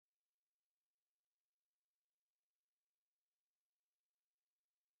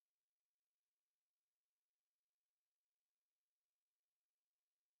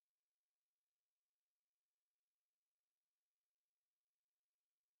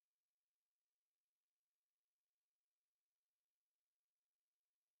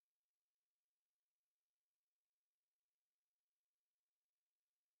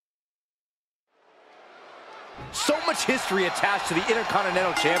So much history attached to the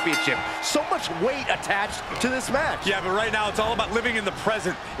Intercontinental Championship. So much weight attached to this match. Yeah, but right now it's all about living in the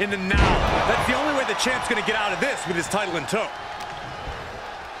present, in the now. That's the only way the champ's gonna get out of this with his title in tow.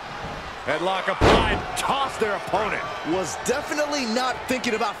 Headlock applied, tossed their opponent. Was definitely not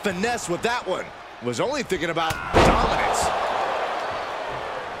thinking about finesse with that one. Was only thinking about dominance.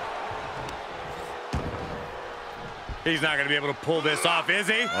 He's not gonna be able to pull this off, is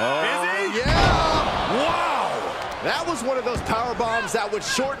he? Is he? Yeah! Wow! That was one of those power bombs that would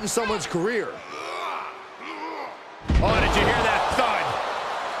shorten someone's career. Oh, did you hear that thud?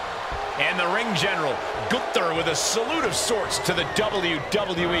 And the ring general, Gunther, with a salute of sorts to the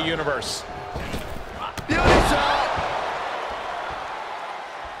WWE Universe. Beauty shot!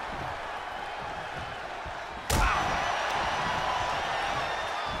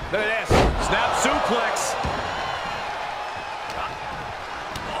 Look at this. Snap suplex.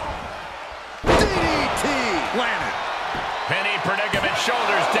 DDT! Landed. Penny predicament,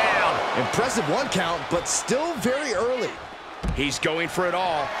 shoulders down. Impressive 1 count, but still very early. He's going for it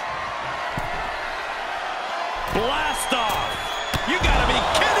all. Blast off! You gotta be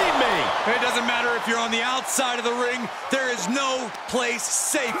kidding me! It doesn't matter if you're on the outside of the ring. There is no place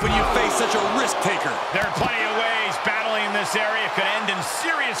safe when you face such a risk taker. There are plenty of ways battling in this area could end in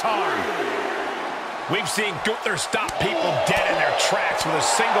serious harm. We've seen Gunther stop people dead in their tracks with a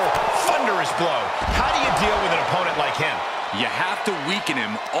single thunderous blow. How do you deal with an opponent like him? You have to weaken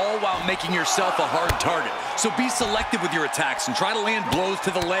him, all while making yourself a hard target. So be selective with your attacks and try to land blows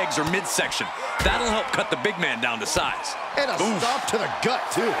to the legs or midsection. That'll help cut the big man down to size. And a stomp to the gut,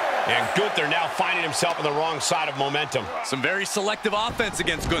 too. And Gunther now finding himself on the wrong side of momentum. Some very selective offense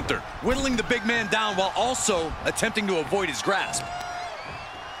against Gunther, whittling the big man down while also attempting to avoid his grasp.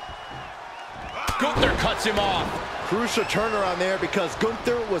 Gunther cuts him off. Crucial turnaround there because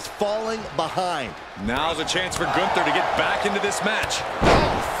Gunther was falling behind. Now's a chance for Gunther to get back into this match.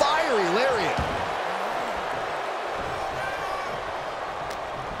 Oh, fiery lariat.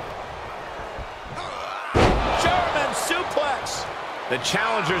 German suplex. The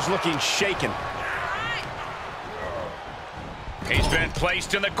challenger's looking shaken. He's been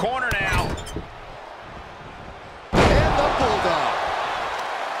placed in the corner now. And the bulldog.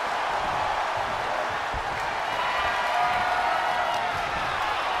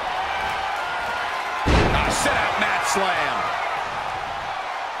 Sit out mat slam.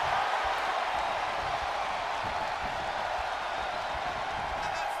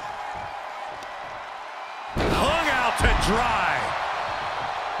 Hung out to dry.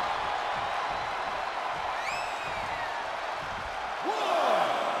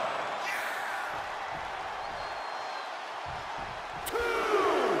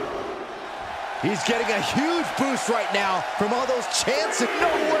 He's getting a huge boost right now from all those chants. No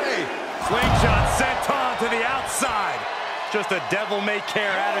way. Slingshot sent on to the outside. Just a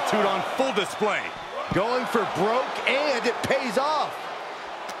devil-may-care attitude on full display. Going for broke, and it pays off.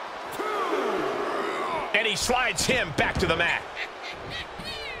 And he slides him back to the mat.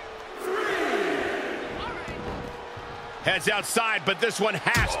 Heads outside, but this one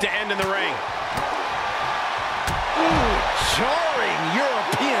has to end in the ring. Ooh, jarring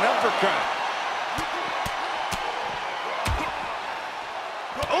European uppercut.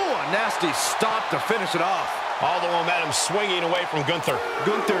 Oh, a nasty stop to finish it off. All the momentum swinging away from Gunther.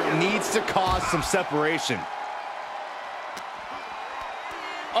 Gunther needs to cause some separation.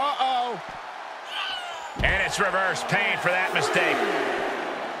 Uh-oh. And it's reverse pain for that mistake.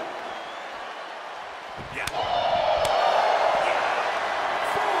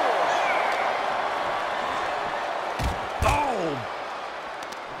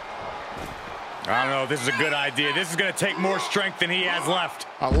 I don't know if this is a good idea. This is going to take more strength than he has left.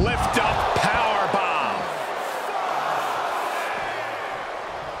 A lift-up power bomb.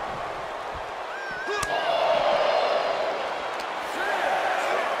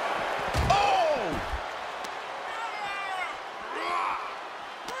 Oh!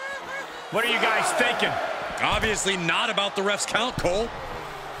 What are you guys thinking? Obviously not about the ref's count, Cole.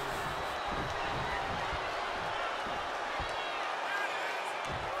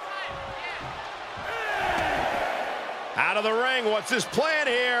 Out of the ring, what's his plan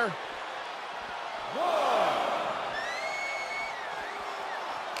here?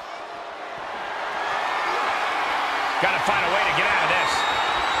 Got to find a way to get out of this.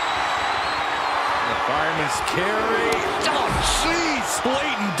 The fireman's carry. Oh, jeez!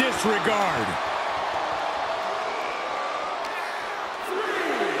 Blatant disregard.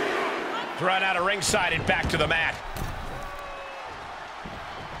 Run out of ringside and back to the mat.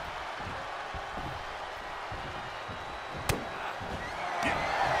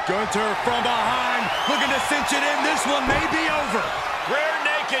 Gunther from behind, looking to cinch it in. This one may be over. Rear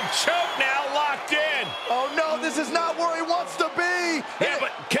naked choke now locked in. Oh no, this is not where he wants to be. Yeah,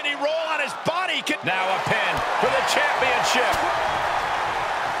 but can he roll on his body? Now a pin for the championship.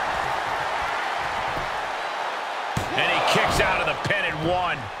 And he kicks out of the pin and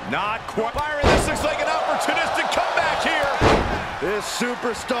one. Not quite. Byron, this looks like an opportunistic comeback here. This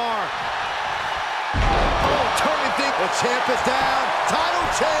superstar. Oh, turning thing. The champ is down. Title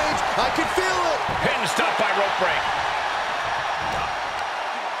change. I can feel it. Pin stop by rope break.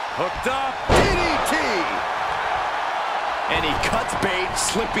 Hooked up. DDT. And he cuts bait,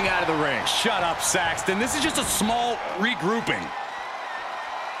 slipping out of the ring. Shut up, Saxton. This is just a small regrouping.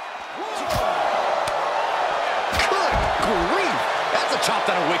 Good grief. That's a chop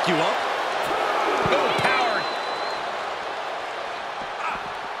that'll wake you up. Overpowered.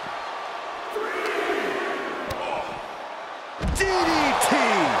 DDT.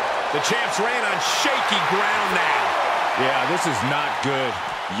 The champ's ran on shaky ground now. Yeah, this is not good.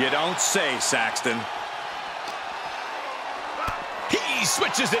 You don't say, Saxton. He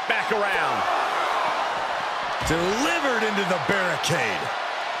switches it back around. Delivered into the barricade.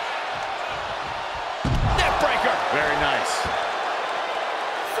 Neckbreaker. Very nice.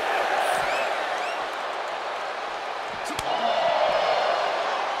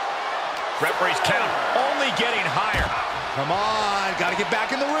 Referee's count only getting higher. Come on, gotta get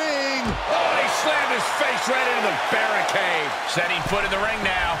back in the ring. Oh, he slammed his face right into the barricade. Setting foot in the ring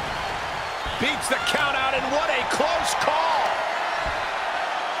now. Beats the count out, and what a close call.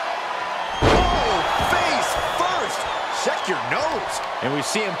 Oh, face first. Check your nose. And we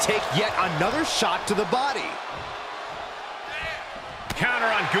see him take yet another shot to the body. Counter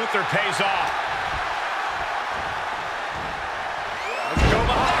on Gunther pays off. Let's go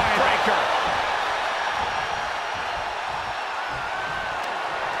behind. Breaker.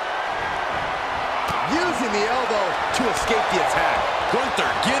 Using the elbow to escape the attack. Gunther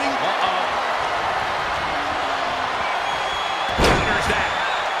getting... Counters that.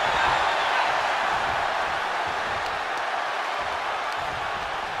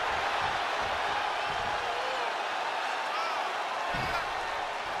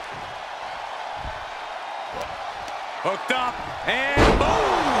 Hooked up, and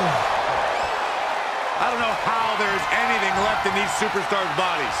boom! I don't know how there's anything left in these superstars'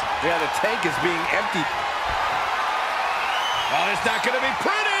 bodies. Yeah, the tank is being emptied. Oh, it's not going to be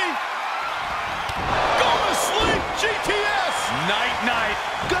pretty. Go to sleep, GTS. Night, night.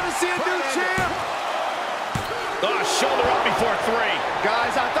 Gonna see a new champ. Oh, shoulder up before three.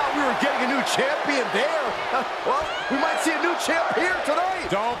 Guys, I thought we were getting a new champion there. Well, we might see a new champ here tonight.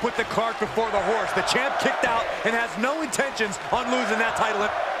 Don't put the cart before the horse. The champ kicked out and has no intentions on losing that title.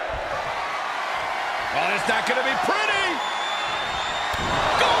 Oh, it's not going to be pretty.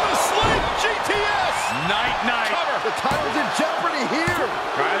 Go to sleep, GTS. Night, night. Cover. The title's in jeopardy here.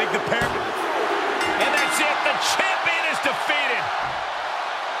 I think the pair... And that's it. The champion is defeated.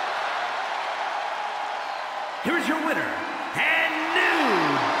 Here's your winner and new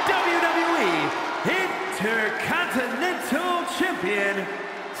WWE Intercontinental Champion,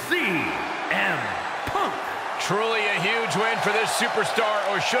 CM Punk. Truly a huge win for this superstar,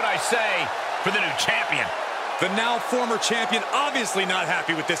 or should I say, for the new champion. The now former champion obviously not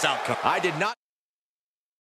happy with this outcome. I did not